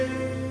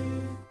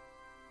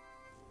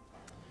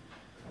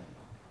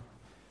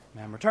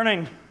We're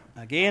turning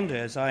again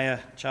to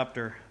Isaiah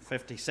chapter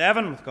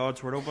 57 with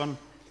God's Word open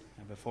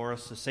before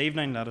us this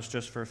evening. Let us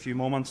just for a few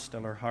moments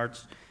still our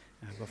hearts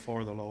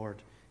before the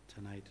Lord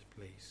tonight,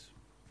 please.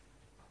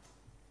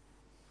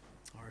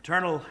 Our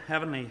eternal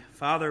Heavenly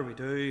Father, we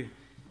do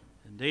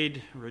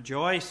indeed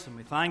rejoice and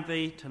we thank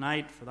Thee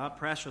tonight for that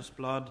precious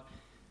blood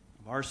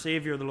of our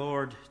Saviour, the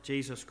Lord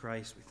Jesus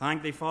Christ. We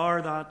thank Thee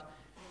for that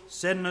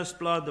sinless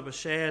blood that was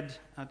shed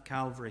at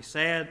Calvary,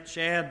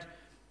 shed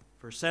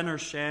for sinners,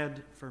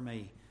 shed for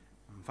me.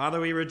 And Father,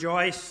 we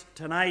rejoice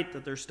tonight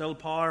that there's still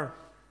power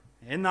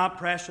in that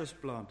precious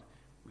blood.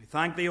 We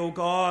thank Thee, O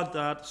God,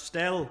 that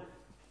still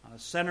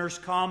as sinners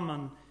come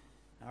and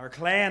are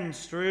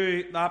cleansed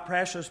through that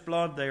precious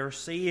blood, they are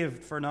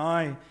saved for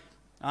now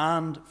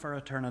and for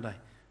eternity.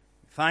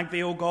 We thank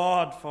Thee, O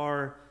God,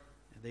 for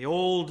the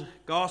old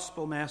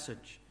gospel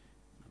message,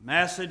 a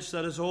message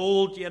that is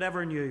old yet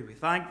ever new. We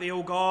thank Thee,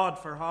 O God,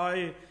 for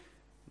how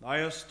Thou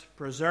hast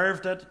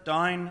preserved it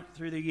down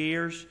through the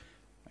years.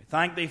 I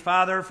thank Thee,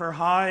 Father, for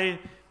how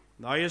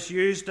Thou hast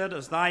used it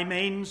as Thy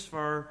means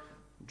for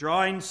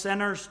drawing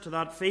sinners to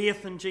that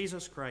faith in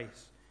Jesus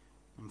Christ.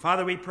 And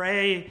Father, we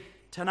pray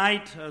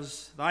tonight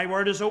as Thy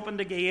Word is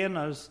opened again,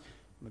 as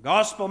the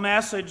gospel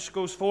message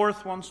goes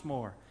forth once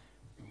more.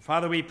 And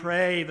Father, we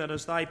pray that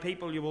as Thy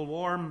people You will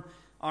warm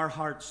our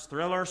hearts,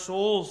 thrill our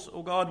souls,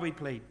 O God, we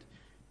plead,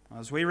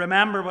 as we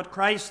remember what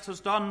Christ has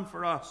done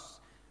for us,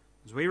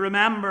 as we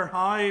remember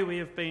how we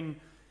have been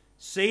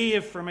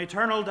saved from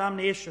eternal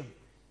damnation,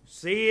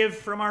 saved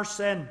from our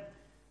sin.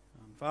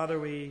 And Father,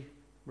 we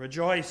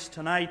rejoice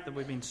tonight that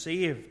we've been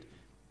saved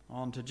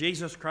unto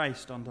Jesus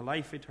Christ, unto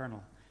life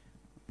eternal.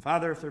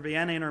 Father, if there be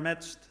any in our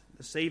midst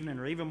this evening,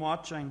 or even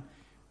watching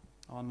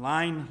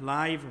online,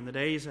 live in the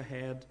days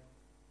ahead,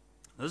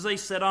 as they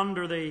sit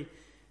under the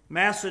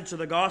message of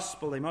the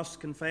gospel, they must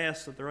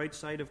confess that they're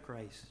outside of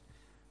Christ.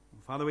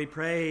 And Father, we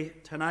pray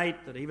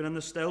tonight that even in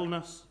the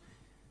stillness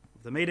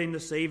of the meeting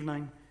this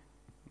evening,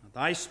 that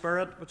Thy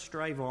Spirit would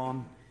strive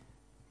on,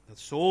 that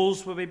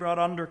souls will be brought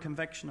under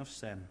conviction of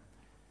sin,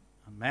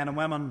 and men and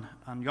women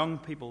and young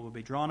people will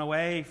be drawn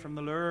away from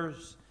the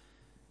lures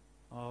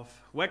of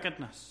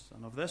wickedness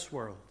and of this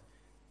world.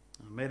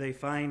 And may they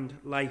find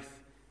life,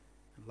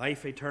 and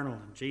life eternal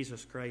in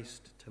Jesus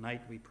Christ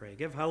tonight, we pray.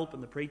 Give help in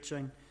the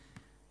preaching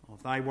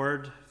of Thy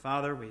Word,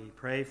 Father. We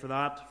pray for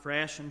that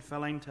fresh and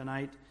filling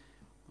tonight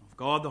of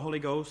God the Holy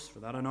Ghost, for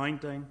that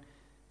anointing,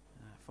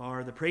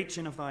 for the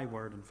preaching of Thy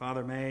Word. And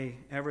Father, may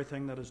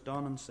everything that is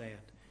done and said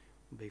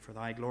be for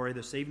Thy glory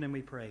this evening,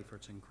 we pray, for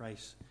it's in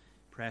Christ's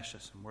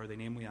precious and worthy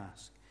name we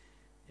ask.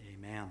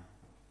 Amen.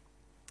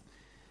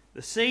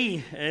 The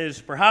sea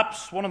is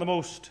perhaps one of the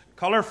most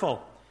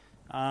colourful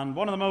and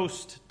one of the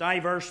most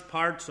diverse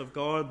parts of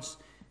God's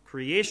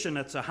creation.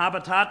 It's a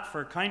habitat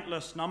for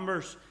countless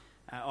numbers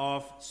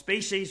of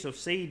species of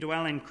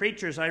sea-dwelling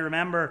creatures. I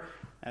remember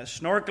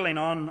snorkeling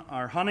on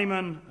our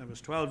honeymoon. It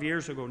was 12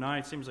 years ago now.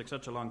 It seems like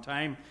such a long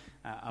time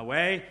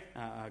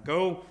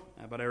ago.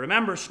 But I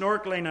remember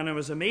snorkeling, and I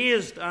was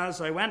amazed as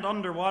I went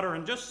underwater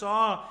and just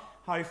saw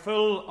how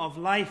full of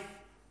life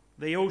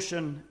the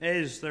ocean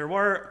is. There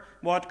were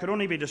what could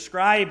only be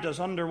described as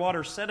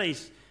underwater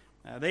cities.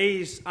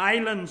 These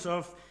islands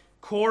of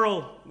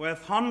coral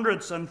with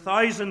hundreds and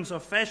thousands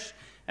of fish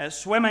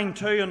swimming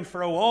to and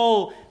fro,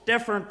 all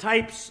different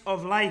types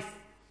of life.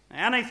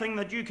 Anything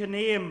that you can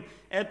name,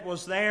 it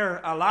was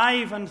there,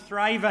 alive and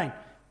thriving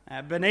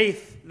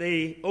beneath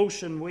the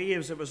ocean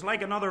waves. It was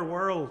like another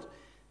world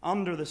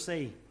under the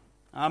sea.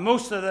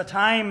 Most of the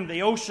time,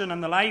 the ocean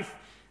and the life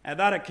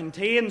that it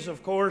contains,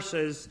 of course,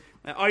 is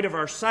out of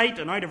our sight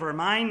and out of our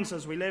minds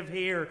as we live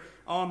here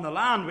on the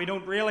land. We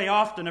don't really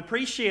often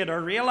appreciate or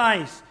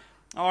realize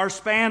or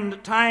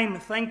spend time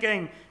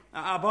thinking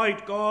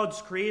about God's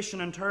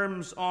creation in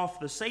terms of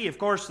the sea. Of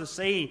course, the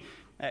sea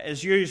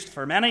is used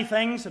for many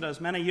things. It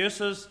has many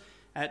uses.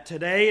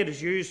 Today, it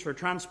is used for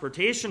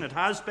transportation. It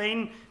has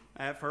been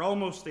for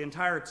almost the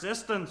entire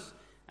existence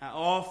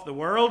of the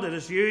world. It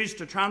is used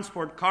to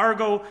transport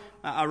cargo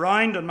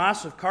around on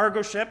massive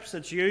cargo ships.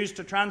 It's used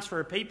to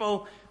transfer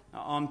people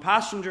on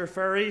passenger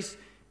ferries.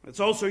 It's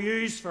also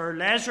used for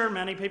leisure.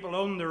 Many people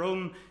own their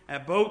own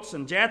boats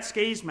and jet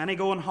skis. Many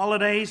go on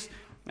holidays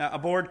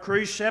aboard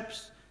cruise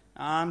ships.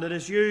 And it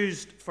is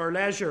used for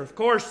leisure. Of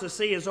course, the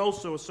sea is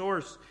also a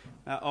source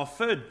of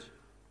food.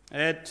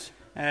 It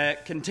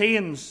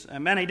contains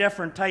many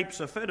different types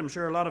of food. I'm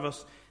sure a lot of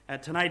us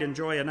tonight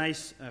enjoy a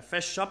nice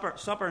fish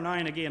supper now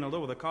and again,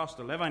 although with the cost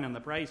of living and the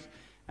price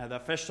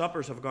that fish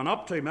suppers have gone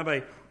up to,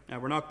 maybe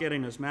we're not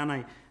getting as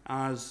many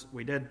as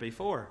we did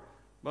before.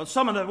 But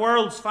some of the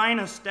world's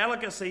finest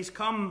delicacies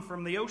come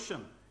from the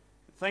ocean.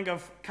 Think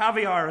of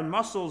caviar and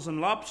mussels and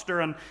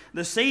lobster, and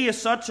the sea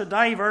is such a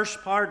diverse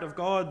part of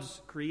God's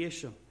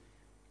creation.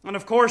 And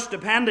of course,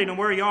 depending on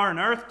where you are on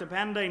earth,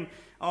 depending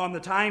on the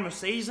time of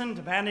season,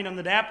 depending on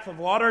the depth of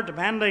water,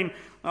 depending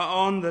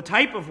on the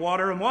type of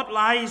water and what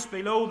lies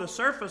below the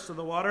surface of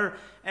the water,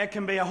 it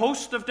can be a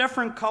host of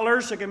different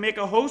colours, it can make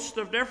a host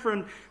of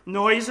different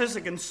noises,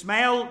 it can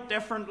smell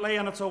differently,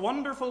 and it's a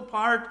wonderful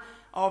part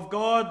of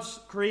God's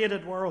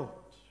created world.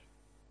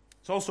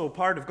 It's also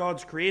part of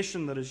God's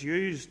creation that is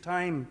used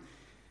time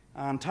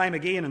and time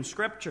again in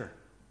Scripture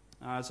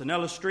as an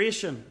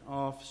illustration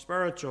of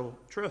spiritual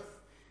truth.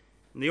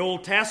 In the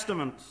Old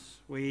Testament,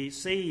 we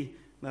see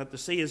that the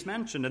sea is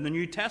mentioned. In the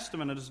New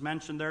Testament, it is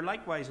mentioned there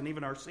likewise, and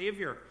even our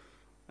Saviour,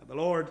 the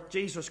Lord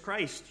Jesus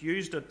Christ,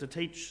 used it to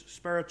teach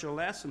spiritual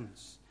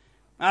lessons.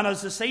 And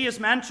as the sea is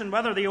mentioned,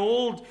 whether the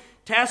Old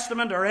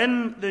Testament or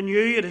in the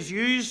New, it is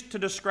used to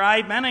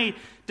describe many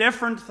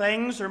different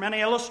things, or many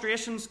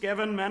illustrations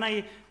given,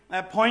 many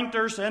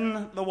pointers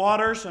in the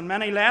waters, and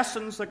many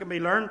lessons that can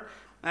be learned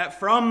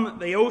from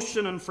the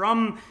ocean and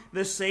from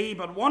the sea.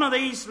 But one of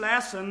these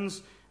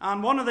lessons,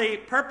 and one of the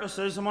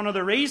purposes and one of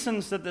the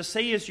reasons that the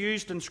sea is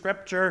used in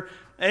Scripture,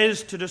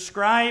 is to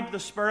describe the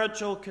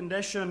spiritual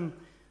condition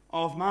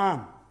of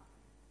man.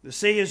 The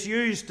sea is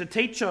used to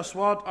teach us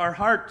what our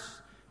hearts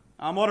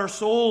and what our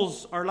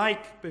souls are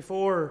like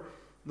before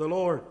the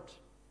Lord.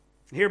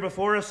 Here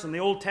before us in the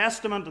Old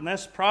Testament, in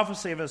this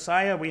prophecy of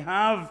Isaiah, we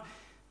have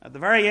at the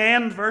very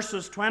end,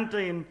 verses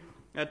 20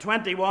 and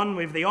 21,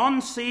 we have the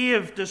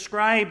unsaved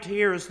described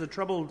here as the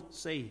troubled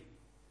sea.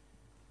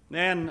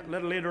 Then, a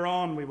little later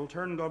on, we will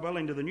turn, God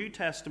willing, to the New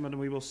Testament,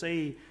 and we will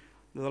see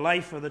the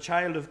life of the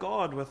child of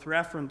God with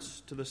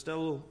reference to the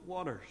still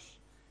waters.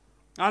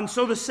 And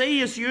so the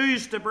sea is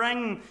used to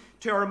bring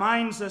to our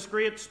minds this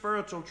great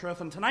spiritual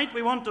truth. And tonight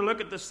we want to look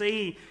at the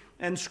sea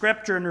in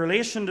Scripture in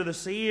relation to the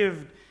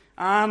saved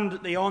and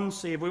the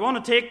unsaved. We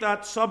want to take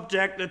that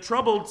subject, the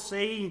troubled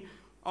sea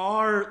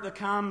or the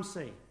calm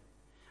sea.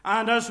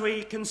 And as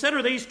we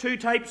consider these two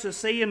types of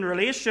sea in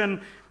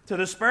relation to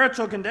the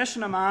spiritual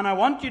condition of man, I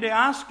want you to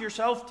ask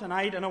yourself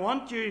tonight, and I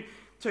want you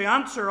to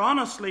answer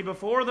honestly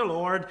before the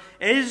Lord,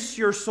 is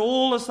your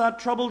soul as that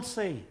troubled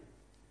sea?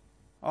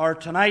 Or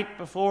tonight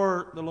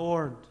before the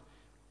Lord,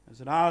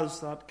 is it as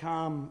that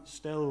calm,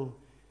 still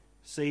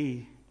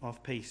sea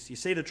of peace? You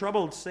see, the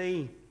troubled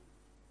sea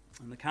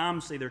and the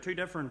calm sea, they're two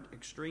different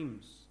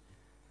extremes.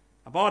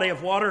 A body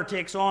of water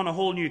takes on a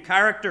whole new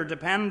character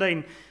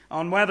depending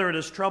on whether it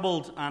is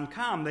troubled and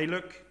calm. They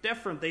look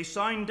different. They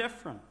sound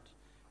different.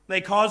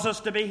 They cause us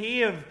to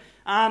behave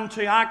and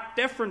to act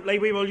differently.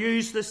 We will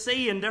use the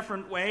sea in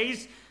different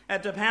ways,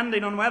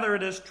 depending on whether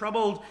it is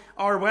troubled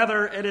or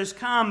whether it is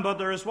calm. But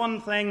there is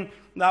one thing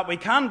that we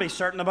can be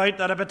certain about,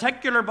 that a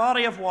particular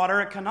body of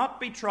water cannot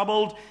be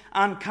troubled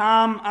and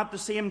calm at the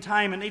same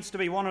time. It needs to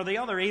be one or the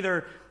other.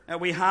 Either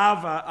we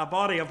have a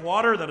body of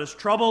water that is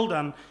troubled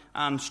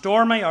and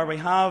stormy, or we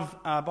have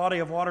a body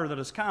of water that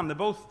is calm. They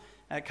both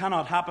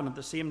cannot happen at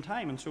the same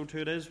time, and so too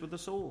it is with the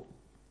soul.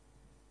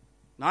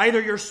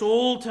 Neither your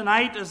soul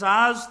tonight is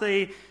as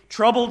the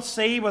troubled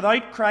sea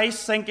without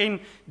Christ, sinking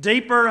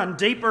deeper and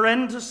deeper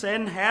into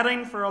sin,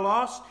 heading for a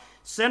lost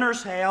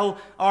sinner's hell,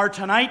 or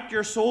tonight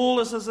your soul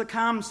is as the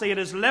calm sea. It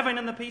is living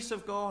in the peace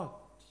of God.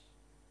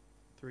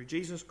 Through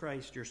Jesus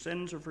Christ, your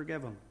sins are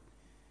forgiven.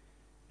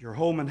 Your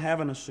home in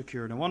heaven is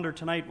secured. I wonder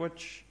tonight,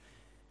 which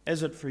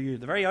is it for you?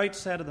 The very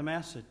outset of the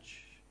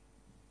message,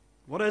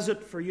 what is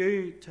it for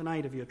you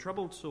tonight? Have you a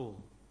troubled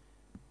soul?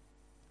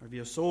 Or have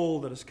you a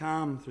soul that is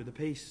calm through the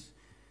peace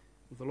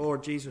of the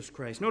Lord Jesus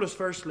Christ? Notice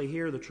firstly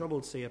here the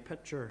troubled sea, a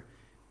picture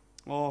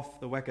of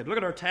the wicked. Look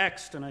at our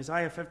text in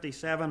Isaiah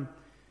 57,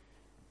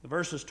 the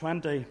verses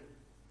 20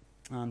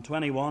 and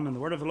 21. And the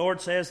word of the Lord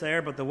says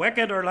there, "But the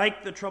wicked are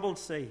like the troubled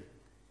sea,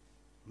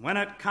 when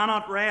it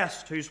cannot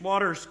rest, whose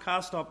waters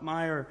cast up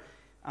mire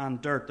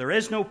and dirt. There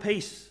is no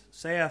peace,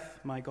 saith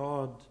my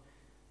God,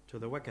 to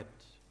the wicked."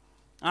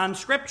 And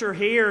Scripture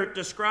here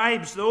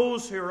describes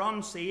those who are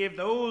unsaved,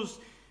 those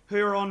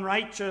who are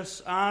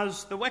unrighteous,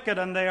 as the wicked.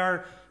 And they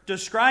are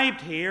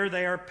described here,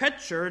 they are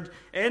pictured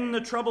in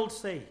the troubled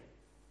sea.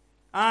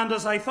 And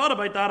as I thought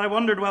about that, I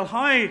wondered, well,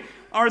 how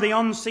are the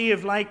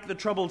unsaved like the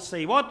troubled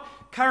sea? What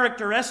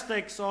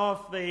characteristics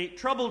of the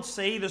troubled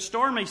sea, the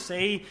stormy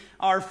sea,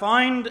 are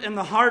found in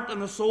the heart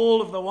and the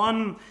soul of the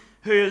one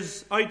who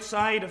is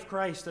outside of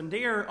Christ? And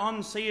dear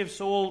unsaved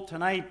soul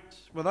tonight,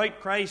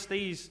 without Christ,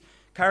 these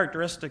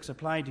characteristics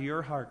apply to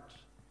your heart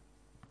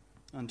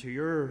and to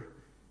your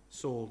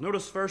soul.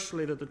 Notice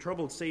firstly that the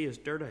troubled sea is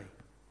dirty.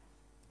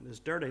 It is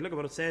dirty. Look at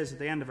what it says at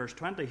the end of verse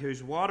 20,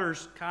 "whose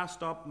waters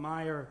cast up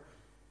mire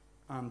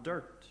and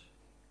dirt."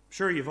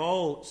 Sure, you've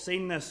all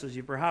seen this as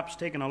you've perhaps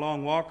taken a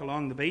long walk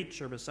along the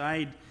beach or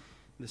beside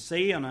the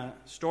sea on a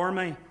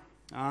stormy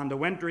and a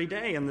wintry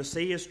day, and the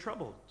sea is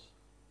troubled.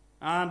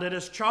 And it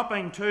is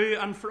chopping to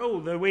and fro.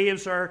 The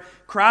waves are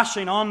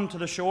crashing onto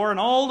the shore, and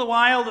all the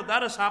while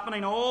that is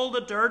happening, all the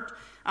dirt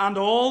and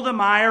all the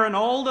mire and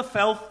all the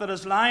filth that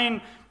is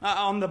lying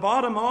on the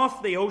bottom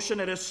of the ocean,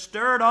 it is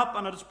stirred up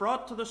and it is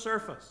brought to the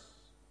surface.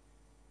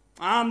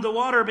 And the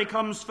water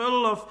becomes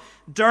full of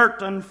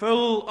dirt and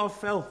full of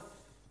filth.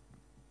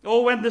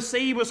 Oh, when the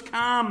sea was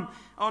calm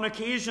on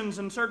occasions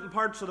in certain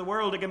parts of the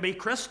world, it can be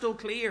crystal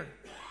clear.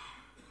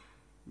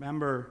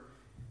 Remember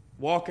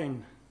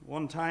walking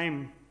one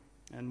time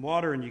in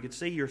water and you could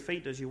see your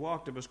feet as you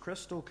walked. It was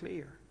crystal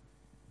clear.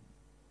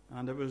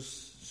 And it was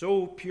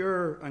so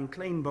pure and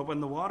clean. But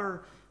when the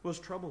water was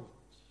troubled,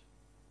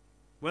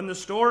 When the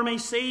stormy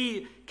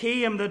sea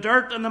came, the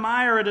dirt and the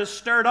mire, it is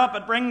stirred up.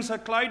 It brings a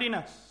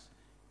cloudiness.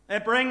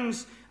 It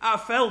brings a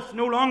filth.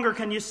 No longer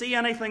can you see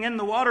anything in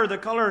the water. The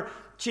colour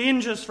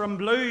changes from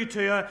blue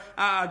to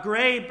a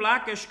grey,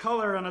 blackish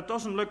colour, and it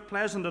doesn't look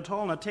pleasant at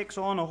all, and it takes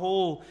on a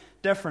whole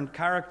different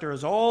character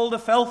as all the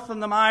filth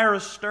and the mire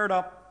is stirred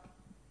up.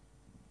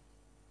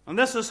 And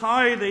this is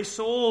how the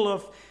soul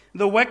of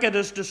the wicked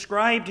is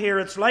described here.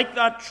 It's like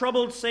that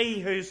troubled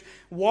sea whose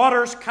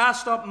waters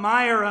cast up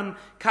mire and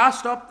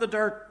cast up the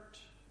dirt.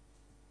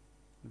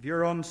 If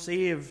you're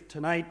unsaved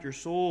tonight, your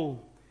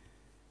soul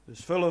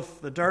is full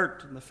of the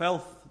dirt and the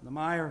filth and the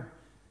mire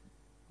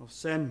of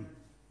sin.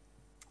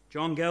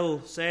 John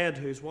Gill said,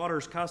 whose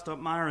waters cast up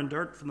mire and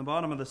dirt from the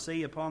bottom of the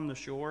sea upon the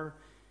shore,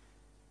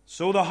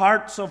 so the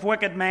hearts of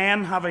wicked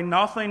men, having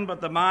nothing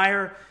but the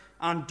mire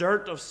and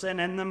dirt of sin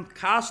in them,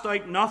 cast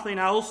out nothing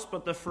else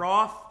but the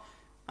froth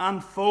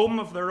and foam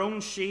of their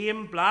own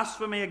shame,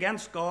 blasphemy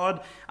against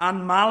God,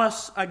 and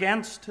malice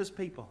against his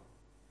people.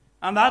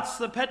 And that's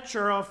the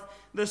picture of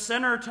the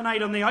sinner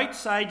tonight. On the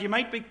outside, you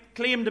might be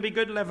claimed to be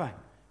good living.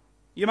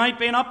 You might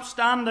be an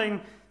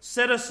upstanding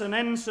citizen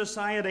in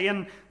society,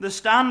 and the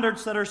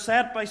standards that are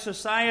set by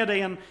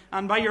society and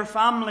by your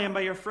family and by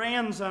your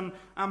friends and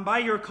by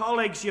your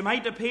colleagues, you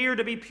might appear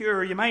to be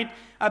pure. You might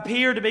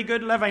appear to be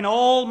good living.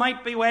 All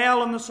might be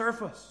well on the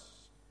surface.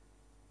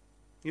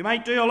 You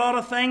might do a lot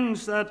of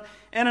things that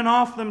in and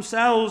of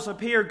themselves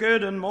appear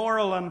good and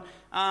moral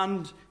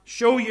and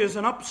show you as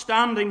an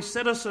upstanding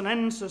citizen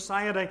in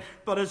society.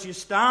 But as you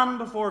stand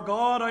before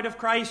God out of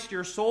Christ,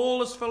 your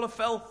soul is full of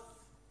filth.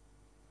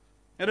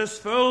 It is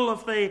full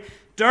of the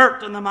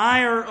dirt and the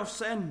mire of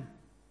sin.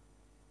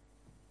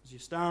 As you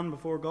stand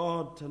before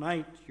God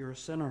tonight, you're a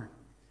sinner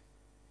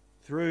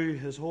through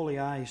his holy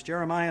eyes.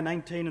 Jeremiah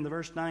 19 and the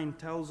verse 9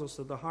 tells us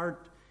that the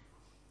heart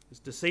is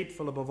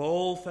deceitful above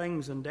all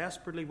things and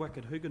desperately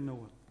wicked. Who can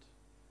know it?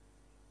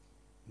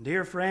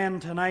 Dear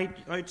friend, tonight,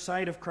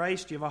 outside of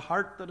Christ, you have a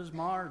heart that is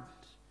marred.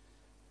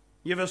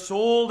 You have a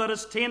soul that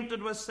is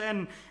tainted with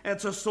sin.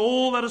 It's a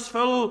soul that is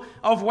full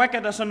of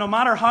wickedness, and no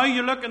matter how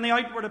you look in the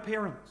outward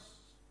appearance,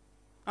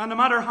 and no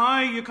matter how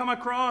you come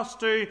across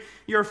to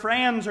your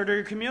friends or to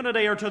your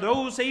community or to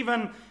those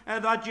even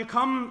that you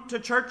come to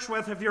church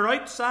with, if you're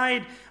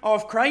outside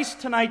of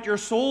Christ tonight, your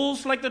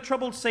soul's like the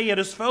troubled sea. It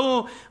is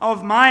full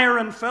of mire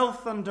and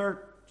filth and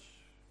dirt.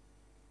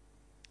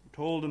 We're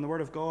told in the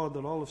Word of God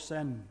that all have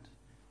sinned,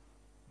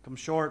 come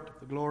short of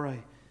the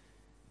glory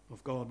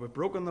of God. We've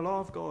broken the law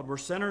of God. We're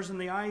sinners in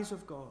the eyes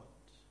of God.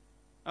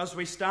 As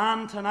we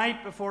stand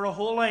tonight before a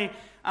holy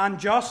and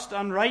just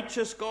and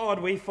righteous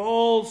God, we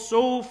fall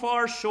so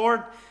far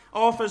short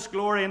of his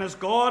glory. And as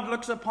God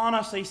looks upon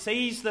us, he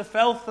sees the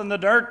filth and the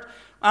dirt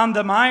and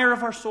the mire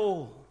of our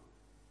soul.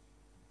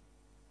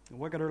 The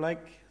wicked are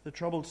like the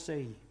troubled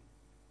sea.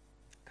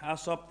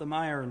 Cast up the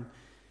mire and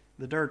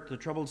the dirt. The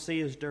troubled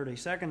sea is dirty.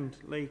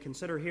 Secondly,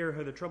 consider here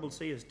how the troubled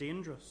sea is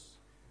dangerous.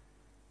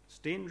 It's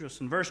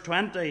dangerous. In verse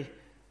 20,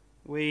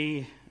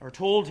 we are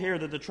told here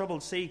that the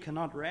troubled sea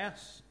cannot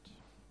rest.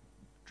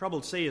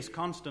 Troubled sea is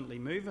constantly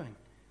moving.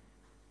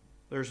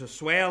 There's a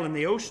swell in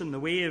the ocean. The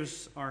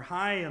waves are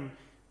high and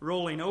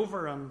rolling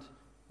over, and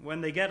when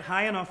they get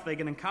high enough, they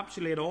can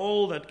encapsulate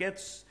all that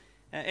gets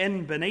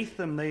in beneath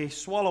them. They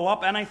swallow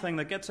up anything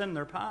that gets in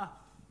their path.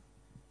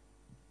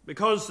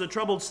 Because the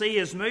troubled sea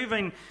is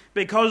moving,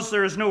 because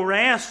there is no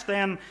rest,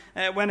 then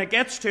when it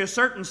gets to a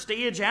certain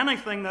stage,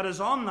 anything that is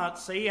on that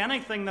sea,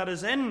 anything that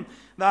is in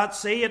that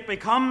sea, it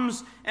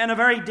becomes in a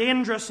very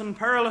dangerous and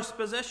perilous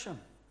position.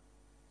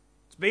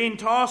 Being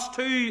tossed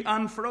to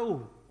and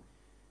fro.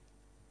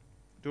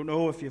 Don't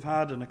know if you've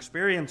had an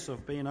experience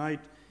of being out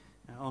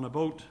on a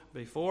boat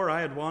before.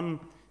 I had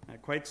one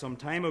quite some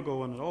time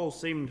ago, and it all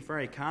seemed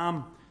very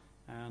calm,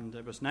 and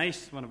it was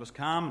nice when it was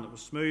calm, and it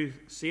was smooth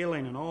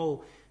sailing, and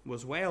all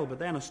was well. But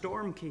then a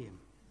storm came.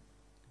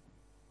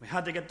 We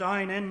had to get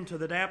down into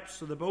the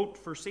depths of the boat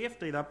for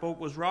safety. That boat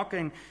was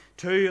rocking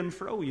to and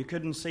fro. You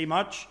couldn't see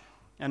much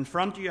in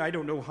front of you. I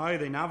don't know how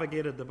they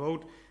navigated the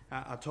boat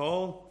at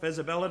all.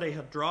 Visibility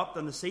had dropped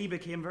and the sea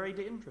became very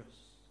dangerous.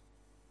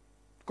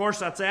 Of course,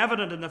 that's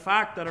evident in the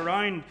fact that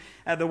around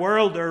the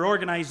world there are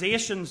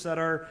organizations that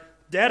are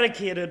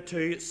dedicated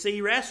to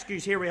sea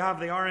rescues. Here we have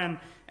the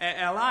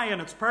RNLI,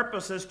 and its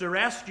purpose is to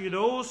rescue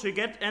those who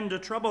get into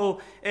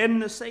trouble in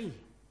the sea.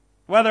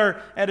 Whether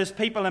it is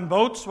people in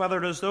boats,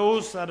 whether it is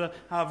those that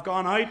have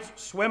gone out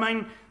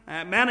swimming,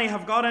 many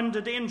have got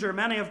into danger,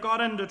 many have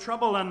got into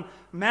trouble, and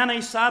many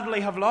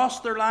sadly have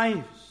lost their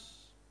lives.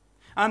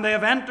 And they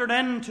have entered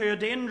into a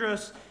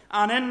dangerous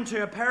and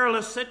into a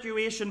perilous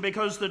situation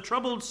because the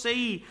troubled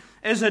sea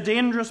is a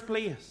dangerous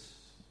place.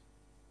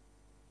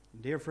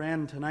 Dear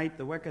friend, tonight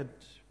the wicked,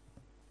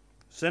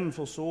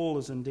 sinful soul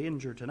is in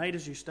danger. Tonight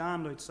as you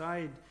stand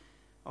outside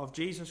of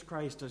Jesus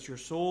Christ, as your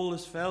soul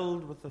is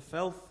filled with the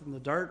filth and the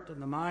dirt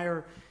and the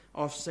mire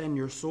of sin,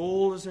 your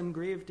soul is in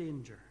grave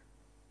danger.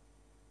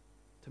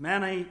 To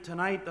many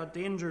tonight that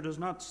danger does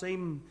not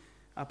seem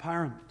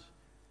apparent.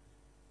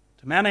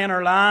 To many in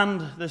our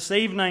land this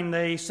evening,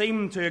 they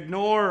seem to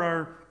ignore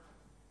or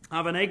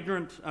have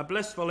a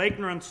blissful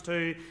ignorance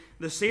to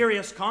the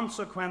serious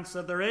consequence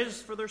that there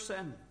is for their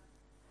sin.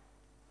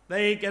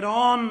 They get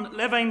on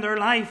living their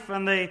life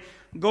and they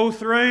go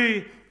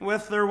through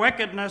with their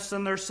wickedness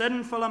and their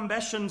sinful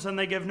ambitions, and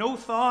they give no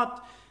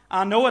thought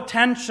and no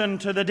attention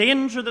to the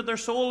danger that their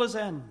soul is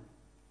in.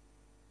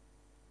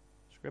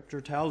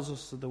 Scripture tells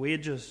us that the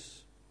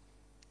wages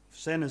of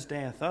sin is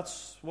death.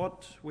 That's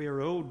what we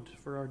are owed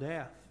for our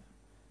death,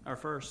 or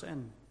for our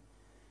sin.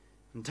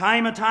 And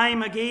time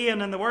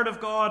again in the Word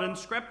of God and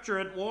Scripture,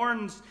 it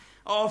warns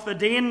of the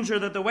danger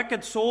that the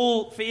wicked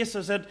soul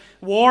faces. It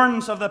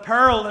warns of the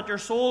peril that your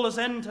soul is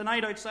in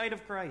tonight outside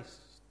of Christ.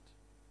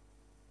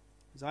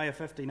 Isaiah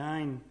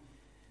 59,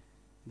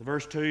 the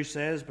verse 2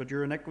 says, "But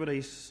your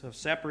iniquities have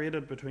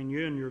separated between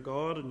you and your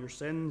God, and your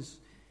sins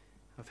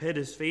have hid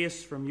his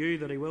face from you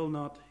that he will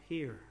not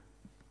hear."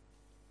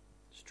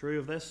 It's true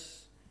of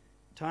this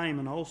time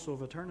and also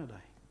of eternity.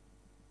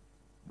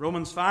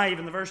 Romans 5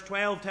 in the verse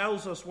 12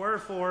 tells us,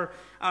 "Wherefore,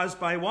 as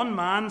by one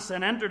man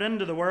sin entered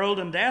into the world,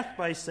 and death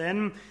by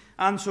sin,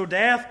 and so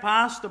death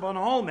passed upon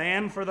all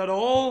men, for that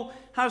all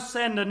have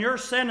sinned." And your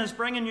sin is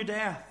bringing you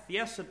death.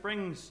 Yes, it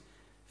brings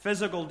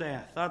physical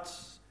death.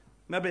 That's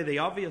maybe the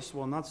obvious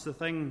one. That's the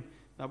thing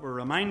that we're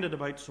reminded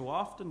about so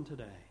often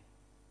today.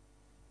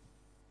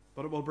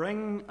 But it will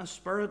bring a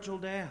spiritual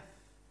death.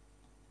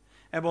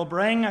 It will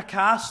bring a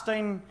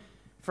casting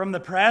from the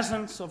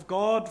presence of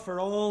God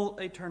for all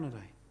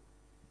eternity.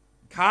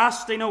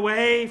 Casting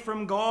away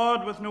from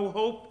God with no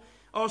hope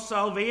of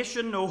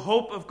salvation, no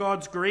hope of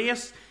God's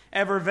grace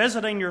ever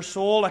visiting your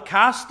soul, a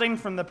casting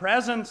from the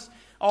presence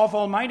of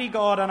Almighty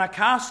God, and a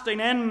casting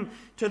in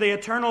to the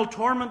eternal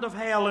torment of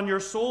hell. And your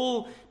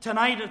soul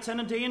tonight, it's in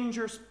a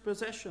dangerous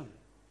position.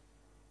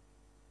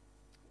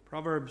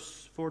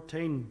 Proverbs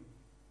 14,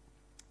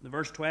 the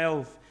verse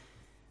 12,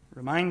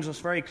 reminds us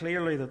very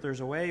clearly that there's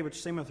a way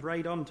which seemeth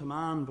right unto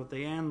man, but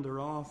the end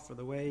thereof are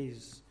the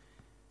ways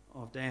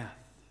of death.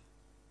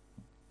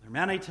 There are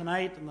many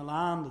tonight in the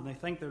land, and they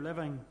think they're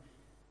living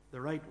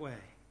the right way.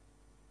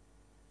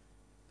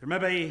 They're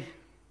maybe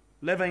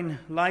living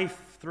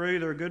life through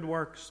their good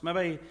works.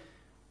 Maybe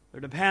they're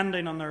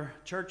depending on their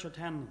church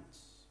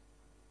attendance.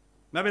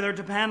 Maybe they're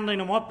depending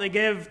on what they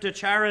give to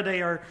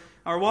charity or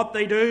what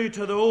they do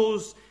to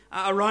those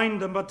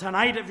around them. But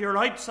tonight, if you're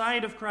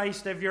outside of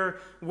Christ, if your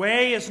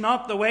way is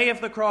not the way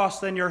of the cross,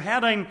 then you're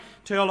heading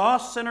to a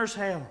lost sinner's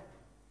hell.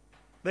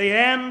 The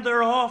end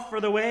thereof for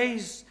the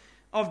ways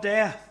of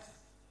death.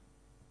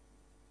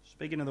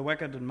 Speaking of the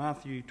wicked in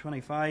Matthew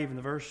 25 in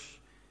the verse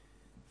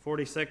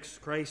 46,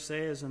 Christ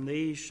says, "And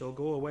these shall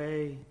go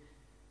away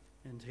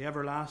into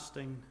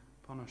everlasting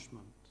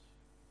punishment."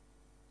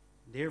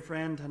 Dear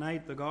friend,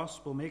 tonight the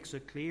gospel makes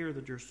it clear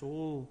that your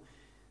soul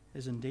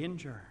is in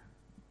danger.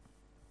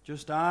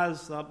 Just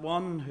as that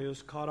one who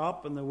is caught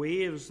up in the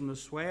waves and the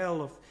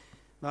swell of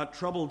that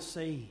troubled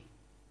sea,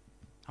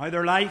 how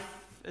their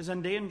life is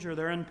in danger,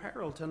 they're in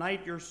peril.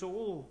 Tonight your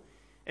soul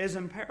is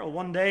in peril.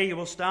 One day you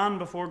will stand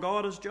before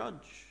God as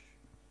judge.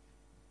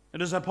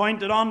 It is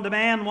appointed unto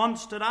man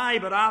once to die,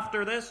 but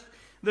after this,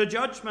 the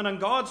judgment. And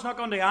God's not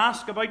going to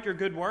ask about your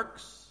good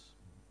works.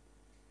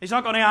 He's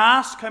not going to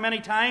ask how many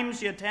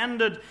times you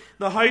attended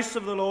the house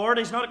of the Lord.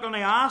 He's not going to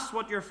ask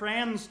what your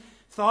friends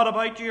thought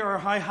about you or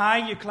how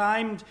high you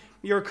climbed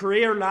your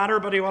career ladder,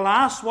 but He will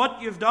ask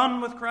what you've done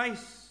with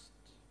Christ.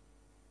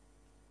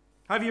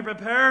 Have you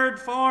prepared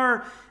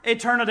for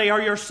eternity?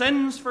 Are your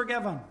sins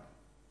forgiven?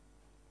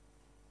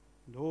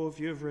 And oh, if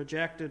you've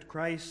rejected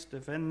Christ,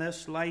 if in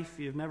this life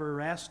you've never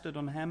rested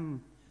on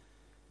Him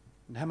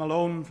and Him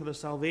alone for the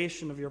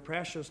salvation of your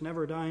precious,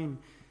 never dying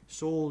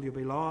soul, you'll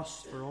be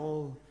lost for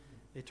all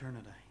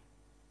eternity.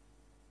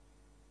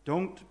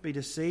 Don't be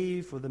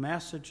deceived with the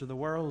message of the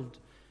world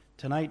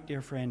tonight,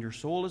 dear friend. Your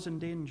soul is in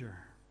danger.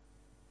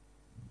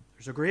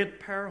 There's a great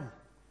peril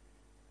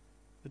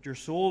that your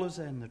soul is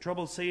in. The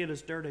troubled sea, it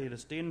is dirty, it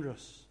is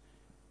dangerous.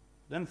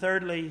 Then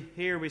thirdly,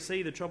 here we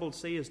see the troubled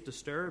sea is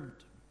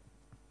disturbed.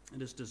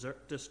 It is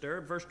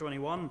disturbed. Verse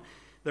 21,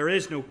 "There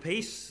is no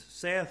peace,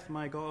 saith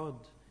my God,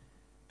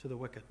 to the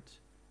wicked."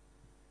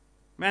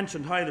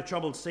 Mentioned how the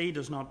troubled sea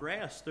does not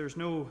rest. There's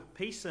no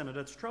peace in it.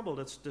 It's troubled.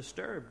 It's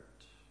disturbed.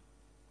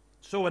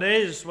 So it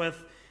is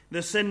with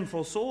the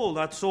sinful soul,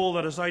 that soul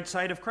that is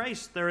outside of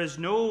Christ. There is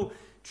no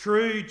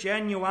true,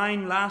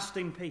 genuine,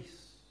 lasting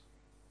peace.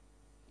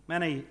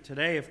 Many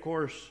today, of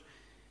course,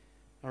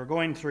 are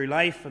going through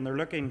life and they're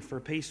looking for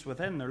peace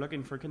within. They're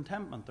looking for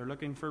contentment. They're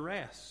looking for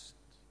rest.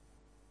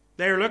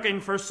 They're looking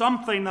for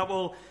something that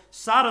will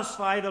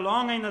satisfy the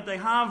longing that they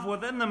have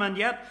within them, and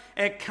yet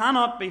it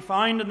cannot be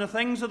found in the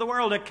things of the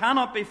world. It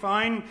cannot be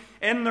found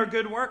in their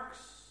good works.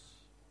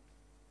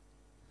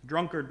 The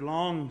drunkard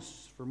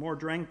longs for more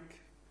drink.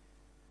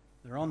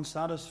 They're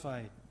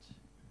unsatisfied.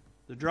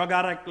 The drug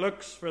addict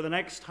looks for the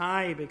next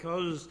high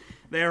because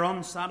they're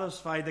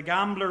unsatisfied. The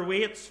gambler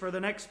waits for the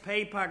next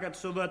pay packet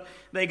so that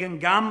they can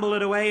gamble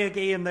it away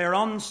again. They're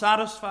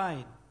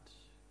unsatisfied.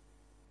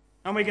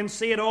 And we can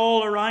see it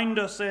all around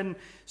us in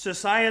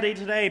society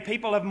today.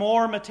 People have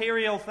more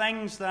material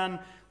things than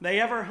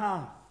they ever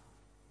have.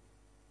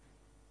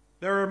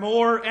 There are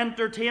more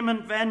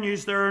entertainment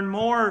venues, there are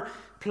more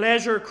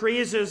pleasure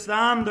crazes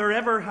than there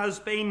ever has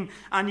been,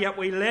 and yet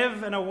we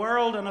live in a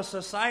world and a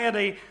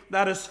society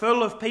that is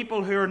full of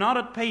people who are not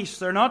at peace.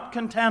 They're not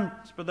content,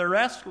 but they're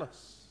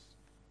restless.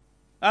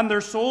 And their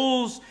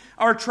souls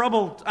are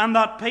troubled, and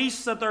that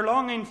peace that they're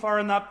longing for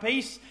and that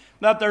peace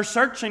that they're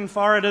searching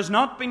for, it has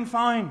not been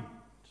found.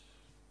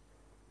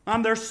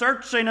 And they're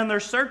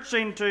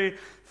searching to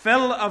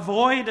fill a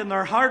void in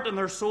their heart and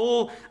their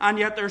soul, and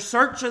yet their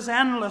search is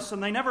endless,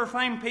 and they never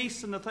find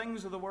peace in the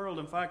things of the world.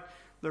 In fact,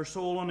 their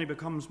soul only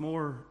becomes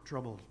more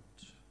troubled.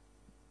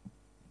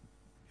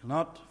 You'll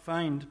not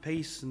find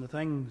peace in the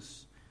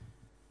things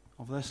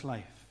of this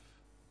life.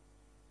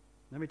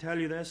 Let me tell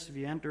you this, if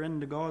you enter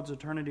into God's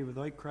eternity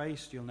without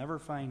Christ, you'll never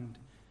find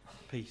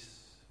peace.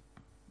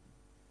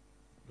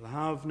 You'll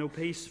have no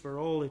peace for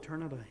all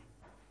eternity.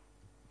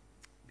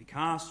 Be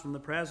cast from the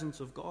presence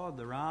of God.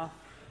 The wrath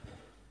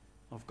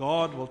of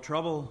God will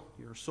trouble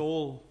your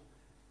soul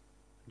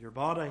and your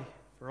body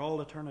for all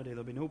eternity.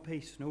 There'll be no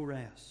peace, no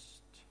rest.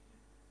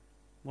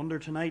 Wonder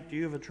tonight, do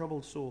you have a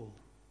troubled soul?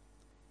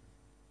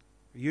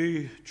 Are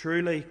you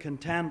truly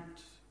content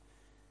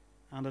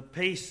and at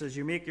peace as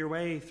you make your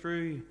way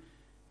through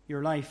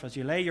your life? As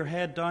you lay your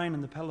head down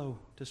on the pillow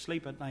to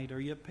sleep at night,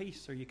 are you at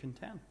peace? Are you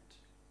content?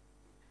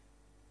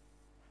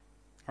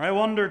 Or I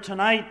wonder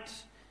tonight,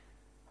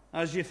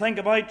 as you think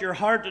about your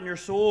heart and your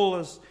soul,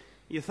 as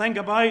you think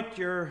about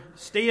your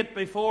state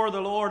before the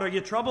Lord, are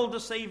you troubled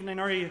this evening?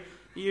 Are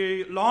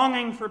you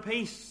longing for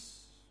peace?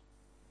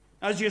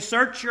 As you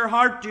search your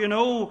heart, do you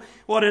know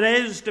what it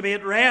is to be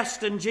at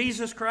rest in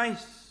Jesus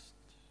Christ?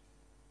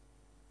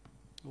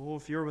 Oh,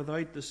 if you're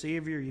without the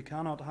Savior, you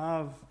cannot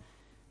have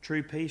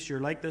true peace. You're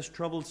like this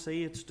troubled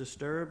sea, it's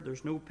disturbed.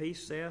 There's no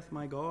peace, saith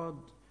my God,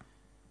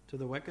 to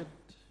the wicked.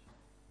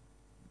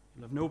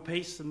 You'll have no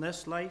peace in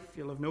this life.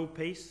 You'll have no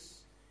peace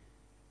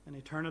in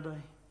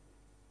eternity.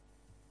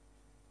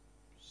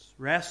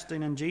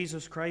 Resting in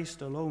Jesus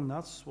Christ alone,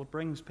 that's what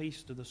brings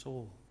peace to the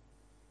soul.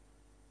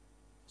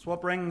 It's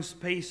what brings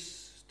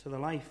peace to the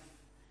life.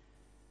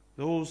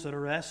 Those that are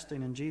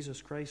resting in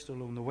Jesus Christ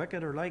alone. The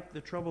wicked are like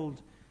the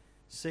troubled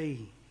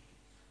sea.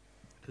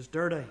 It is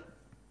dirty.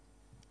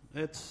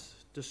 It's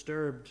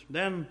disturbed.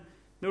 Then,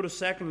 notice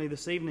secondly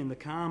this evening, the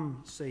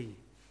calm sea.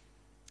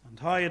 And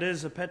how it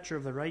is a picture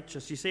of the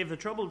righteous. You see, if the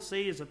troubled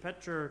sea is a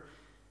picture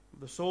of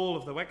the soul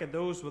of the wicked,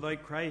 those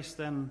without Christ,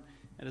 then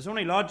it is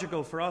only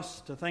logical for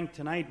us to think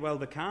tonight, well,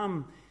 the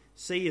calm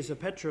sea is a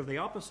picture of the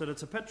opposite.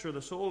 It's a picture of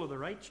the soul of the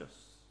righteous.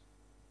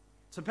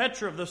 It's a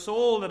picture of the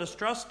soul that is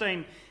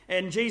trusting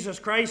in Jesus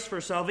Christ for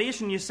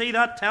salvation. You see,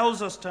 that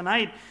tells us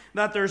tonight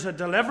that there's a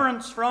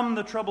deliverance from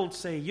the troubled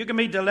sea. You can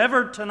be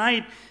delivered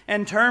tonight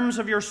in terms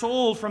of your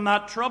soul from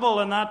that trouble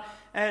and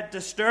that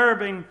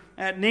disturbing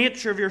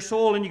nature of your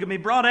soul, and you can be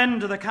brought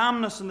into the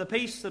calmness and the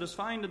peace that is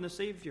found in the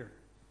Savior.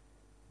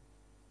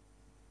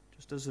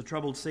 Just as the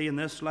troubled sea in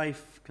this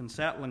life can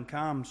settle and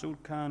calm, so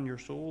can your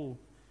soul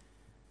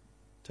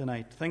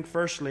tonight. Think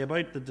firstly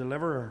about the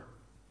deliverer.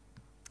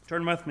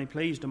 Turn with me,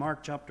 please, to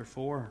Mark chapter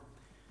 4.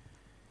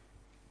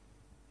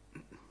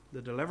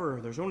 The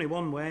deliverer. There's only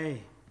one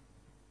way.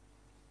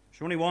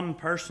 There's only one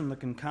person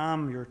that can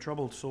calm your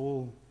troubled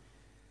soul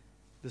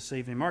this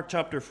evening. Mark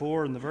chapter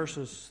 4 and the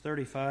verses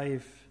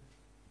 35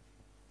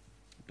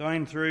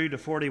 down through to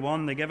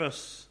 41, they give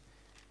us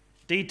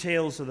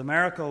details of the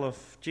miracle of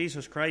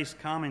Jesus Christ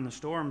calming the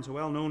storm. It's a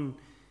well-known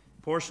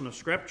portion of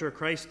Scripture.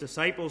 Christ's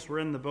disciples were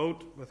in the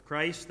boat with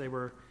Christ. They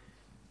were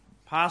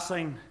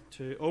passing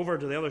over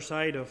to the other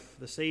side of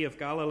the Sea of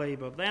Galilee,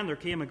 but then there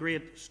came a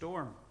great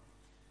storm.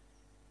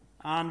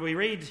 And we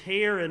read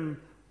here in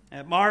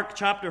Mark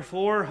chapter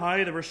 4 how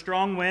there were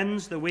strong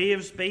winds, the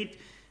waves beat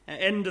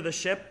into the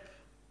ship.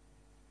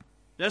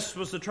 This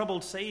was the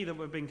troubled sea that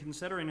we've been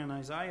considering in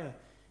Isaiah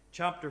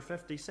chapter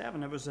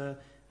 57. It was a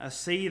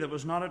sea that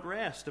was not at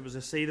rest. It was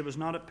a sea that was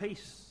not at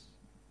peace.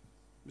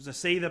 It was a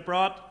sea that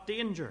brought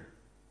danger.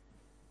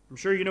 I'm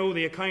sure you know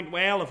the account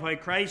well of how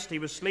Christ, he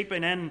was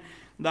sleeping in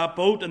that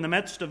boat in the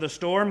midst of the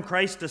storm.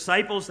 Christ's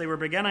disciples, they were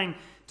beginning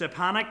to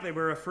panic. They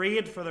were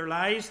afraid for their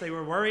lives. They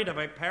were worried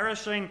about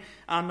perishing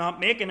and not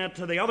making it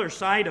to the other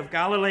side of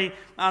Galilee.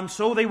 And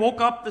so they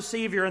woke up the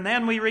Savior. And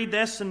then we read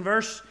this in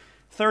verse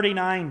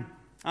 39.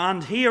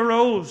 And he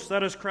arose,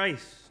 that is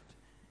Christ,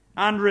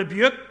 and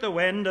rebuked the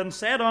wind and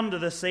said unto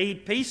the sea,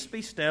 Peace,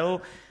 be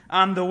still.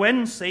 And the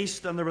wind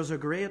ceased, and there was a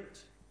great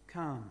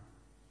calm.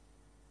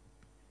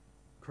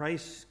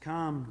 Christ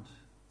calmed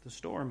the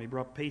storm. He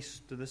brought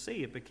peace to the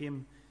sea. It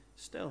became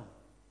still.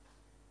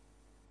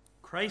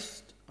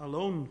 Christ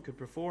alone could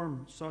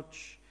perform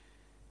such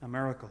a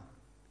miracle.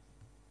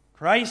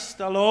 Christ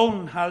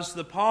alone has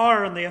the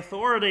power and the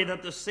authority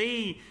that the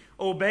sea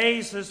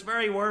obeys his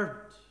very word.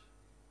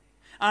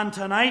 And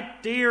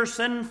tonight, dear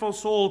sinful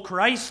soul,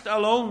 Christ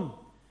alone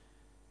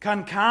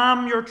can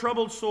calm your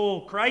troubled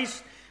soul.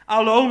 Christ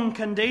alone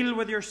can deal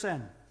with your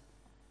sin.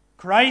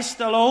 Christ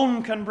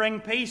alone can bring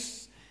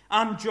peace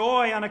and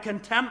joy and a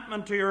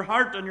contentment to your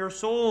heart and your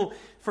soul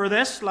for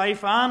this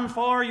life and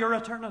for your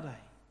eternity.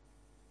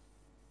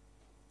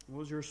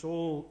 Was your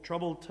soul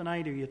troubled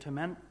tonight? Are you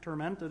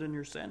tormented in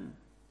your sin?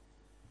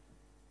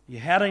 Are you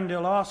heading to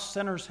a lost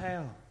sinner's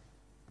hell?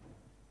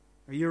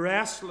 Are you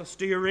restless?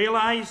 Do you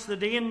realize the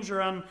danger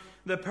and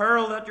the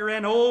peril that you're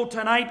in? Oh,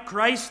 tonight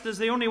Christ is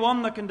the only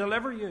one that can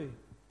deliver you.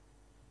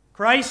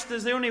 Christ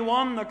is the only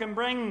one that can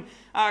bring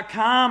a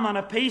calm and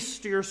a peace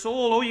to your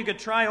soul. Oh, you could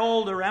try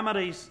all the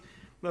remedies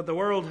that the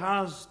world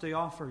has to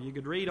offer. You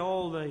could read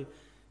all the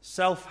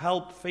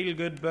self-help,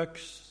 feel-good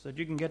books that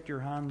you can get your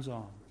hands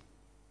on.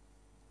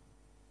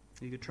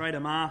 You could try to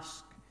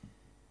mask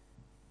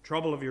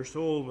trouble of your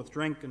soul with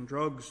drink and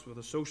drugs, with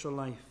a social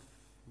life,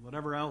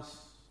 whatever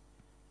else.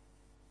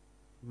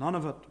 None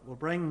of it will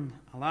bring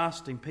a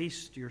lasting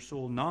peace to your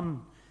soul.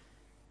 None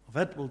of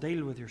it will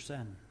deal with your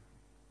sin.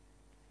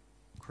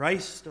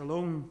 Christ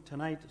alone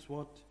tonight is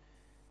what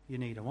you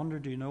need. I wonder,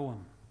 do you know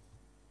Him?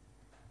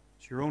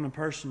 It's your own and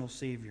personal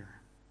Savior.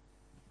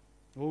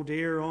 Oh,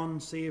 dear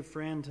unsaved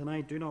friend,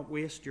 tonight do not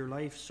waste your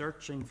life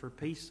searching for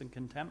peace and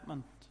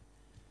contentment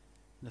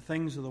in the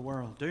things of the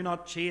world. Do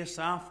not chase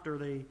after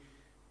the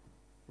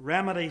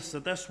remedies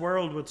that this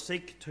world would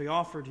seek to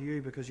offer to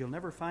you, because you'll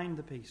never find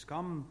the peace.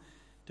 Come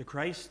to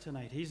Christ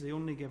tonight. He's the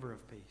only giver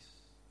of peace.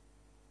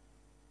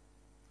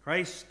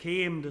 Christ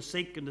came to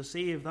seek and to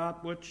save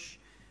that which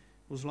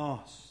was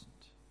lost.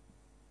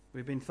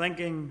 We've been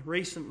thinking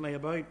recently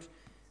about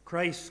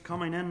Christ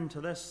coming into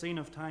this scene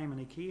of time, and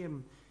He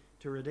came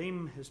to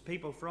redeem His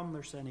people from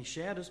their sin. He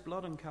shed His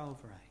blood on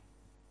Calvary.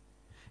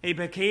 He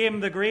became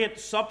the great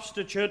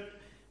substitute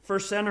for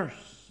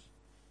sinners.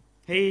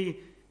 He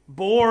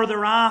bore the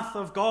wrath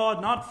of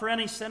God, not for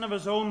any sin of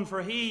His own,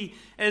 for He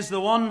is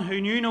the one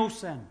who knew no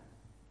sin.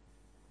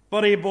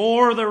 But He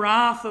bore the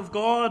wrath of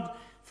God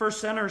for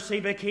sinners. He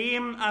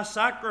became a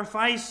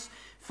sacrifice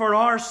for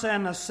our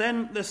sin, the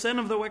sin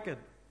of the wicked.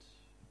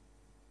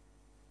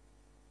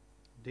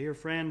 Dear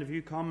friend, if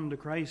you come to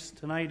Christ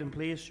tonight and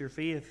place your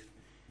faith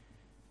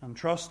and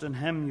trust in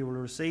Him, you will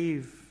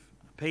receive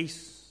a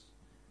peace,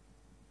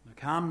 a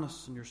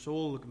calmness in your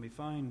soul that can be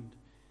found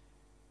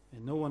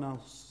in no one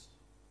else,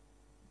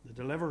 the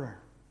deliverer.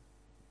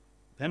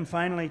 Then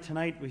finally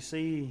tonight we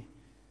see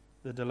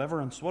the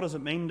deliverance. What does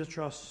it mean to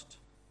trust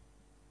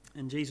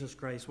in Jesus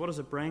Christ? What does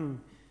it bring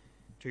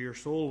to your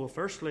soul? Well,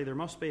 firstly, there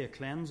must be a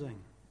cleansing.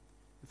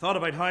 We thought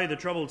about how the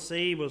troubled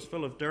sea was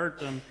full of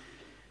dirt and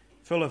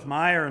full of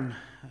mire, and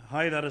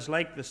how that is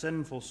like the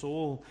sinful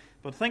soul.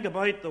 But think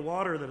about the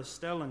water that is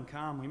still and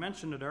calm. We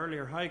mentioned it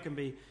earlier, how it can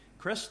be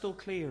crystal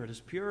clear. It is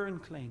pure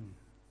and clean.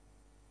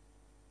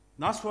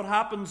 And that's what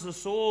happens to the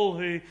soul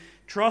who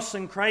trusts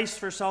in Christ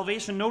for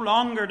salvation. No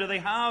longer do they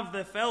have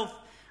the filth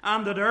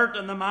and the dirt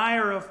and the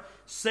mire of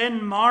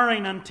sin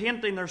marring and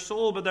tainting their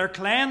soul, but they're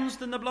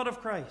cleansed in the blood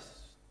of Christ.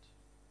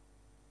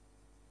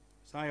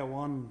 Isaiah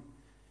 1,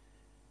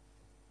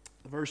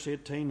 verse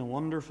 18, a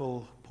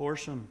wonderful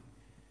portion,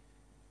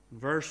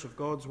 verse of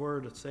God's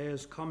word. It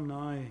says, "Come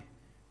now,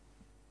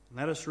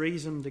 let us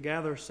reason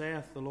together,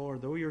 saith the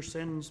Lord. Though your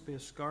sins be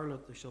as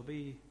scarlet, they shall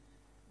be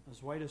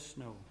as white as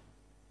snow.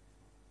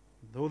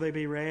 Though they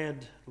be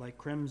red like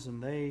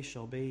crimson, they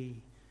shall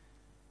be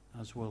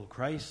as wool."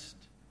 Christ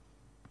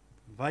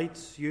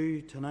invites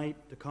you tonight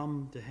to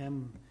come to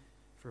Him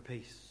for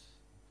peace.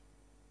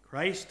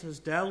 Christ has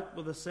dealt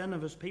with the sin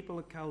of His people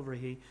at Calvary.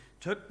 He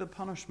took the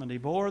punishment. He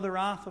bore the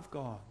wrath of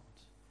God.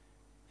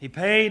 He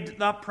paid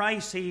that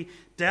price. He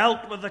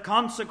dealt with the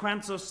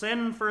consequence of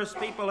sin for His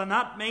people. And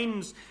that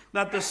means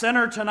that the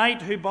sinner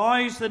tonight who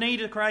bows the knee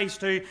to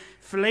Christ, who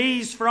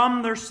flees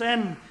from their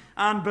sin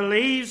and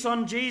believes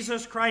on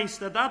Jesus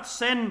Christ, that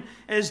sin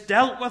is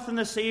dealt with in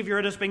the Savior.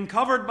 It has been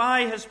covered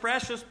by His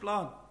precious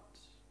blood.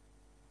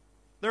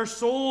 Their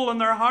soul and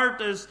their heart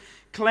is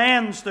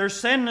cleansed. Their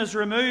sin is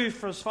removed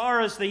for as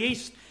far as the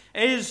east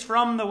is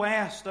from the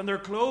west. And they're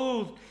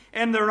clothed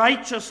in the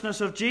righteousness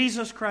of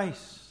Jesus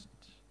Christ.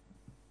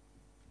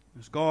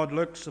 As God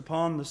looks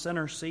upon the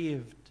sinner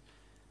saved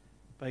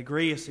by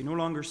grace, He no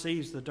longer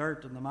sees the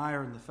dirt and the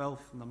mire and the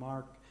filth and the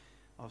mark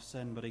of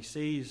sin, but He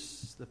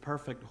sees the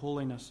perfect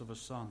holiness of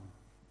His Son,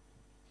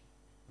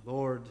 the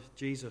Lord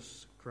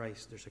Jesus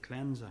Christ. There's a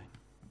cleansing.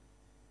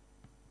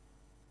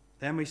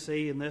 Then we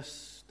see in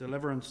this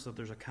deliverance that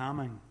there's a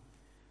calming.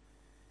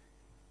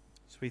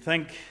 As we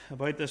think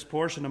about this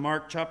portion of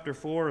Mark chapter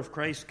 4 of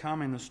Christ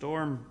calming the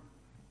storm,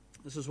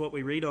 this is what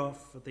we read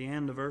off at the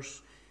end of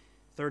verse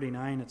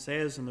 39. It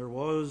says, "And there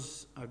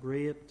was a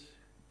great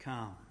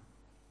calm.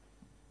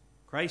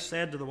 Christ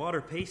said to the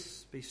water,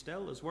 Peace, be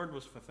still." His word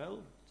was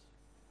fulfilled.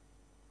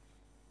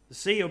 The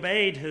sea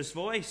obeyed His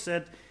voice.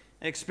 It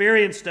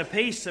experienced a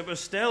peace. It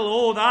was still.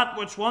 Oh, that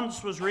which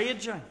once was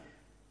raging,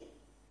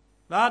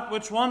 that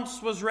which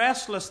once was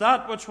restless,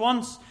 that which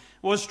once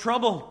was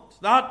troubled,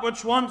 that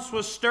which once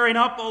was stirring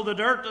up all the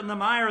dirt and the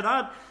mire,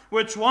 that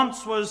which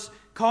once was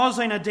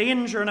causing a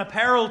danger and a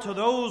peril to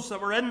those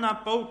that were in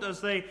that boat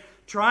as they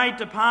tried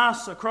to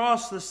pass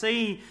across the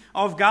Sea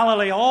of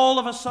Galilee, all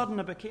of a sudden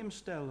it became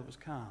still. It was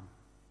calm.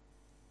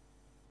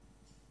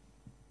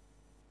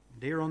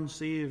 Dear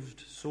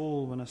unsaved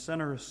soul, when a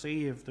sinner is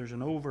saved, there's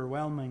an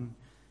overwhelming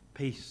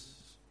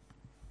peace.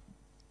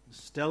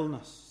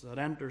 stillness that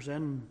enters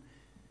in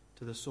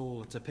to the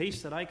soul. It's a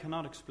peace that I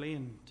cannot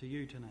explain to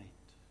you tonight.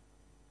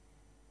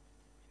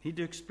 You need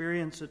to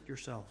experience it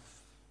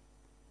yourself.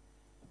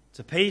 It's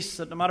a peace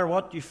that no matter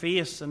what you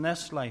face in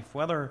this life,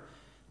 whether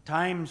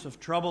times of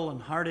trouble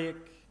and heartache,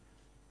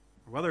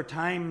 or whether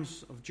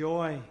times of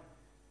joy,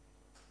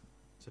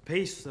 it's a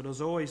peace that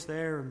is always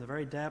there in the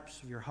very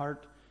depths of your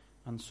heart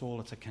and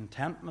soul. It's a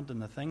contentment in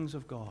the things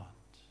of God.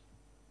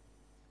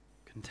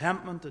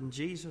 Contentment in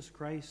Jesus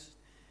Christ,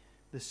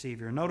 the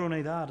Savior. Not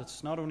only that,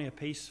 it's not only a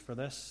peace for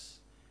this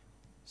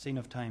scene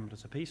of time, but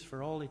it's a peace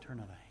for all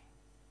eternity.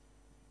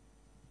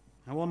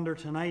 I wonder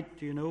tonight,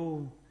 do you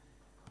know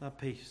that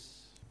peace?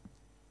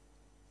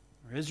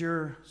 Or is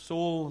your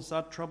soul, is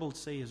that troubled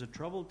sea, is it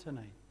troubled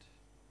tonight?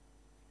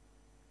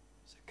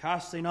 Is it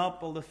casting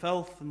up all the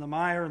filth and the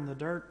mire and the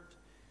dirt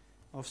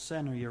of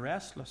sin? Are you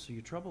restless? Are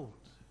you troubled?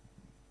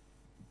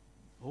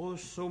 Oh,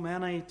 there's so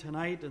many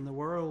tonight in the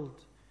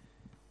world,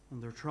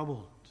 and they're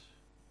troubled,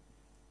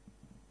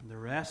 and they're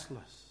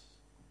restless.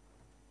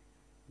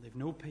 They've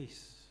no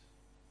peace.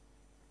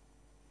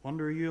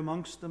 Wonder, are you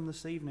amongst them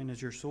this evening?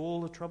 Is your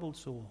soul a troubled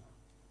soul?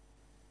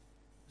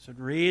 Is it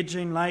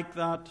raging like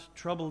that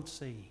troubled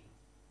sea?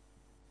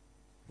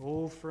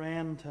 Oh,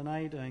 friend,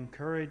 tonight I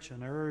encourage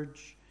and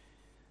urge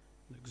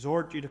and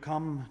exhort you to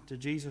come to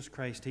Jesus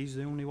Christ. He's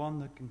the only one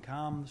that can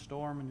calm the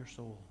storm in your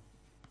soul.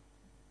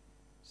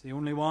 He's the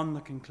only one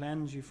that can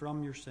cleanse you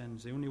from your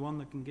sins, the only one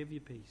that can give you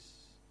peace.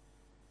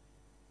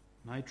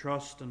 And I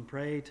trust and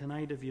pray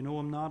tonight, if you know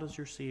Him not as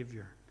your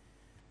Savior,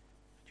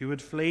 that you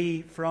would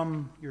flee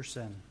from your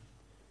sin,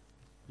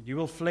 that you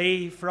will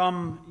flee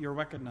from your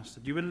wickedness,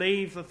 that you would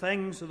leave the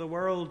things of the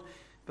world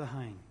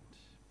behind.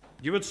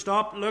 You would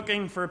stop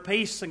looking for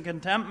peace and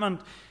contentment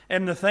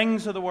in the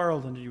things of the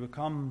world, and you would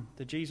come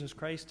to Jesus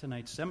Christ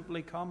tonight.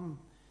 Simply come,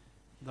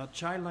 that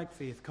childlike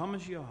faith. Come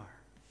as you are.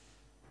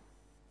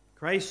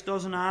 Christ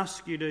doesn't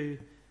ask you to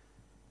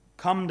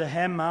come to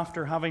Him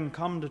after having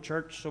come to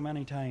church so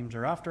many times,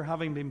 or after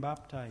having been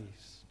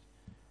baptized,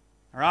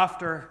 or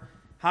after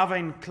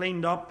having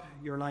cleaned up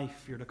your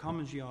life. You're to come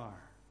as you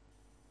are.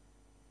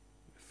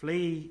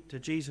 Flee to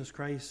Jesus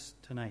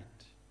Christ tonight.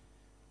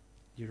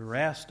 You're to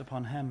rest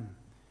upon Him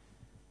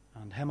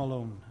and Him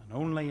alone, and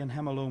only in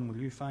Him alone will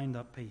you find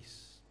that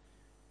peace,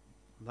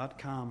 that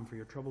calm for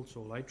your troubled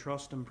soul. I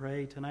trust and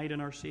pray tonight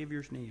in our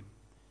Saviour's name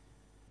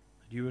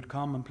that you would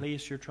come and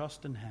place your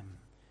trust in Him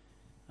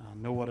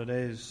and know what it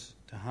is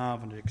to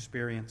have and to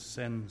experience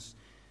sins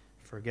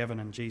forgiven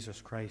in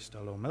Jesus Christ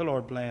alone. May the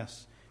Lord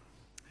bless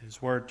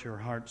His word to your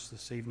hearts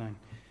this evening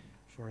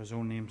for His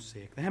own name's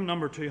sake. The hymn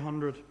number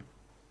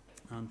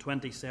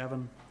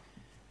 227.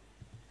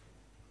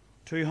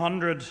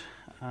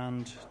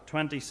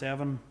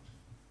 227.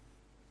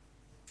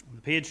 On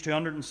page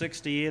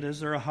 268, is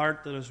there a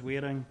heart that is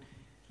waiting,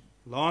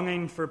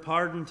 longing for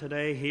pardon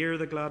today? Hear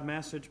the glad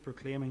message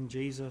proclaiming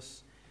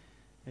Jesus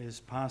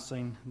is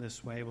passing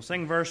this way. We'll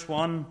sing verse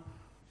 1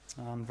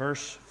 and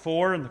verse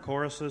 4 in the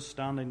choruses,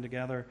 standing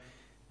together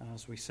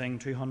as we sing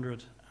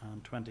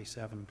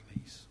 227,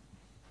 please.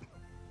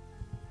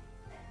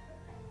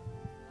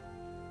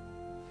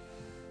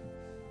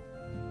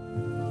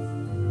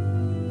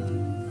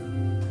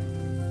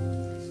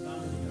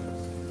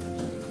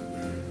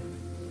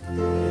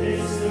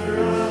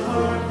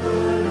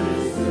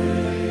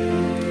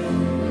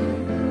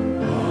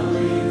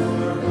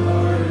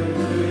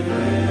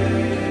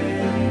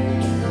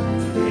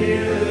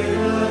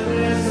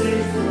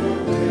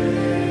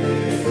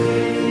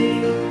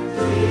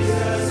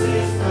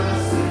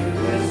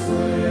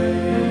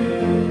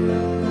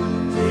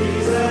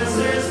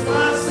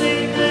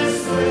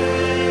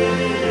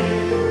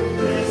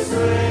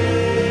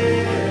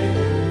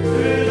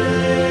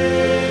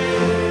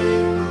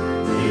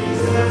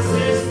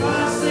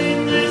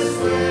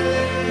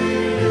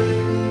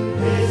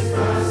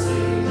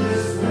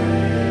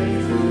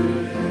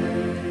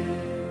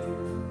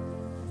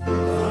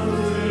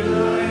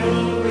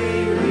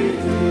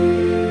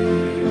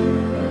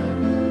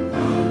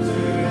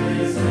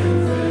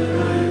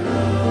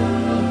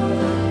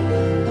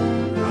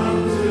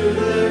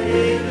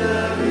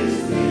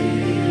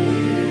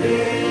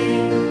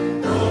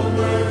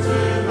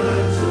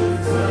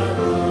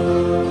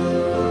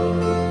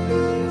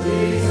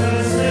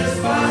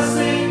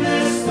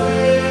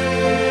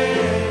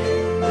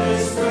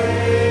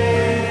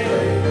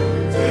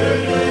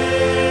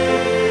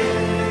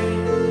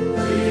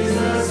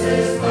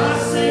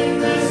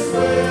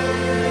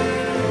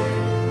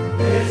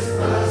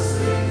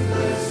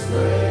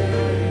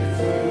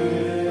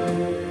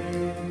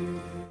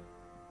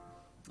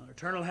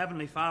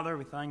 Father,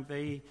 we thank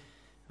Thee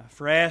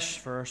afresh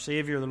for our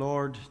Saviour, the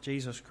Lord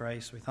Jesus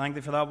Christ. We thank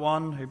Thee for that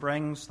one who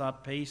brings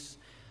that peace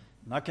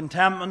and that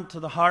contentment to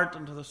the heart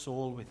and to the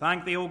soul. We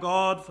thank Thee, O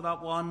God, for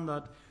that one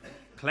that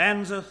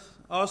cleanseth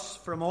us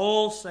from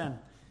all sin,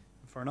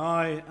 for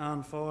now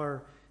and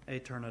for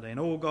eternity. And,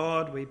 O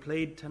God, we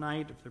plead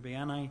tonight, if there be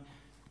any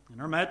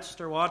in our midst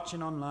or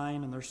watching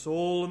online, and their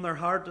soul and their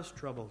heart is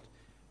troubled,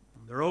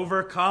 and they're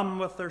overcome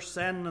with their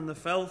sin and the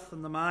filth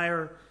and the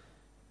mire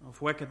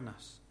of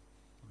wickedness.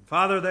 And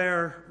Father,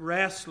 they're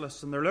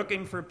restless and they're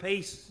looking for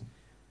peace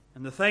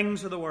in the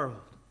things of the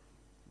world.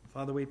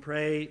 Father, we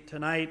pray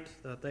tonight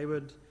that they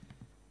would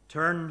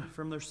turn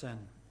from their sin.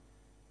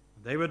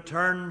 They would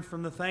turn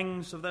from the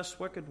things of this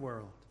wicked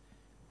world.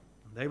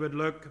 And they would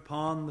look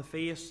upon the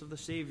face of the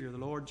Savior, the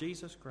Lord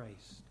Jesus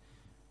Christ.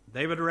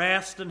 They would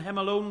rest in Him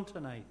alone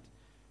tonight.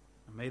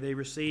 And may they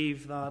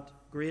receive that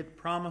great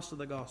promise of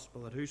the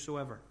gospel that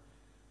whosoever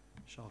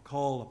shall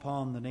call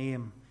upon the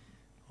name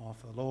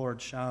of the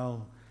Lord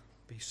shall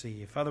be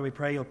saved. Father, we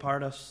pray You'll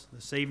part us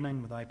this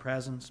evening with Thy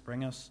presence.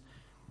 Bring us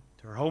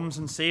to our homes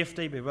in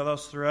safety. Be with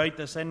us throughout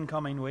this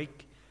incoming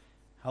week.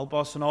 Help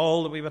us in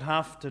all that we would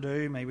have to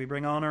do. May we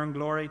bring honor and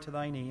glory to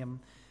Thy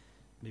name.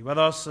 Be with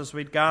us as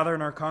we gather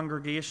in our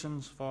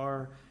congregations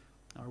for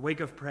our week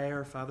of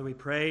prayer. Father, we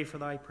pray for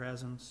Thy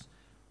presence.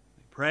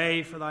 We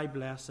pray for Thy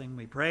blessing.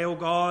 We pray, O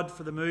God,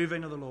 for the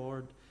moving of the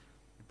Lord.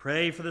 We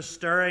pray for the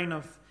stirring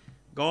of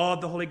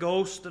God, the Holy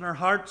Ghost, in our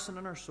hearts and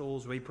in our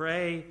souls. We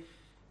pray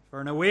for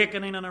an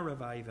awakening and a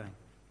reviving.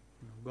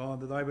 O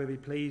God, that Thou would be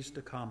pleased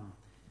to come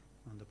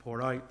and to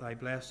pour out Thy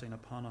blessing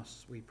upon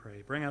us, we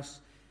pray. Bring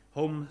us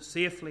home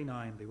safely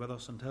now and be with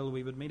us until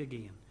we would meet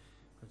again.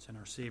 For it's in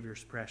our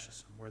Saviour's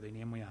precious and worthy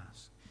name we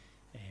ask.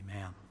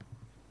 Amen.